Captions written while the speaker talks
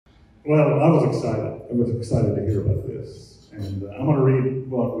Well, I was excited. I was excited to hear about this. And I'm going to read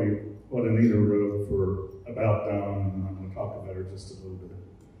what Anita wrote about Dawn, and I'm going to talk about her just a little bit.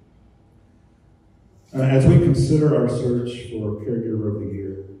 As we consider our search for Caregiver of the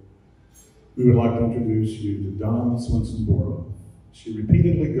Year, we would like to introduce you to Dawn Swenson-Boroff. She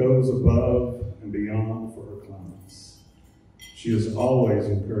repeatedly goes above and beyond for her clients. She is always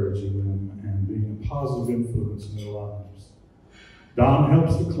encouraging them and being a positive influence in their lives. Dawn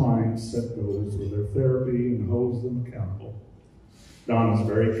helps the clients set goals with their therapy and holds them accountable. Dawn is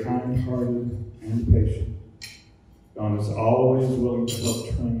very kind-hearted and patient. Dawn is always willing to help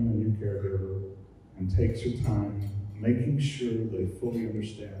train a new caregiver and takes her time making sure they fully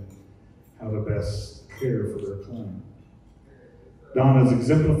understand how to best care for their client. Dawn has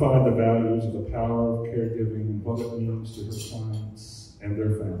exemplified the values of the power of caregiving and what it means to her clients and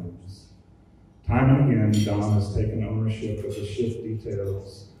their families. Time and again, Dawn has taken ownership of the shift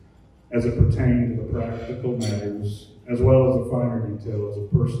details as it pertained to the practical matters, as well as the finer details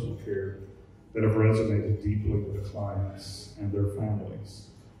of personal care that have resonated deeply with the clients and their families.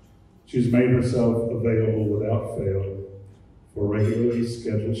 She's made herself available without fail for regularly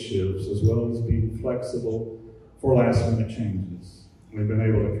scheduled shifts, as well as being flexible for last-minute changes. We've been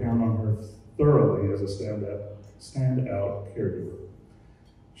able to count on her thoroughly as a standout caregiver.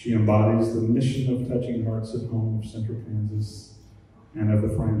 She embodies the mission of touching hearts at home of Central Kansas and of the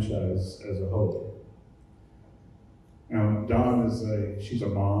franchise as a whole. Now, Dawn she's a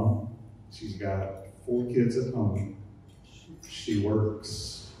mom. She's got 4 kids at home. She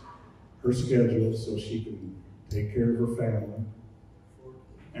works her schedule so she can take care of her family.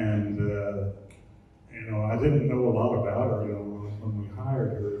 And, I didn't know a lot about her. When we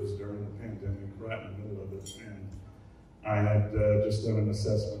hired her, it was during the pandemic, right in the middle of it. And I had just done an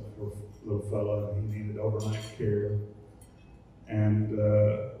assessment for a little fella, and he needed overnight care. And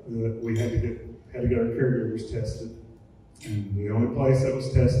we had to get our caregivers tested. And the only place that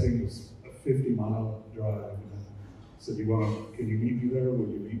was testing was a 50-mile drive. And I said, can you meet me there? Will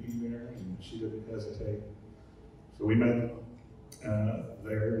you meet me there? And she didn't hesitate. So we met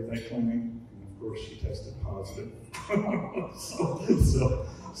there at that clinic. Of course, she tested positive.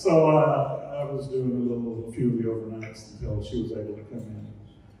 so I was doing a few of the overnights until she was able to come in.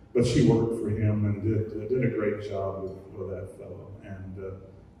 But she worked for him and did a great job with that fellow. And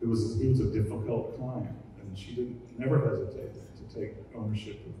he was a difficult client, and she never hesitated to take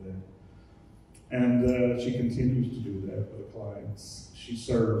ownership of that. And she continues to do that with the clients. She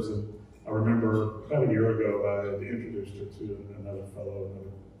serves, and I remember about a year ago I had introduced her to another fellow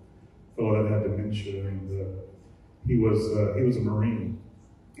that had dementia, and he was a Marine,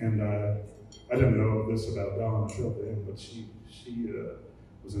 and I didn't know this about Dawn until then, but she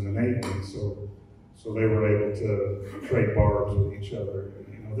was in the Navy, so they were able to trade barbs with each other.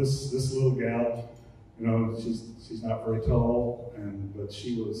 And, this little gal, she's not very tall, but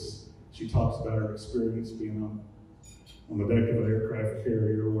she talks about her experience being on the deck of an aircraft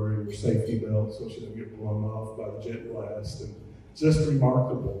carrier wearing her safety belt so she doesn't get blown off by the jet blast. And just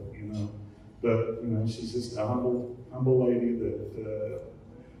remarkable, But, she's just a humble lady that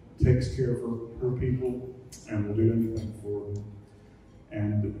takes care of her people and will do anything for them.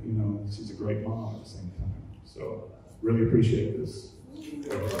 And, she's a great mom at the same time. So, really appreciate this.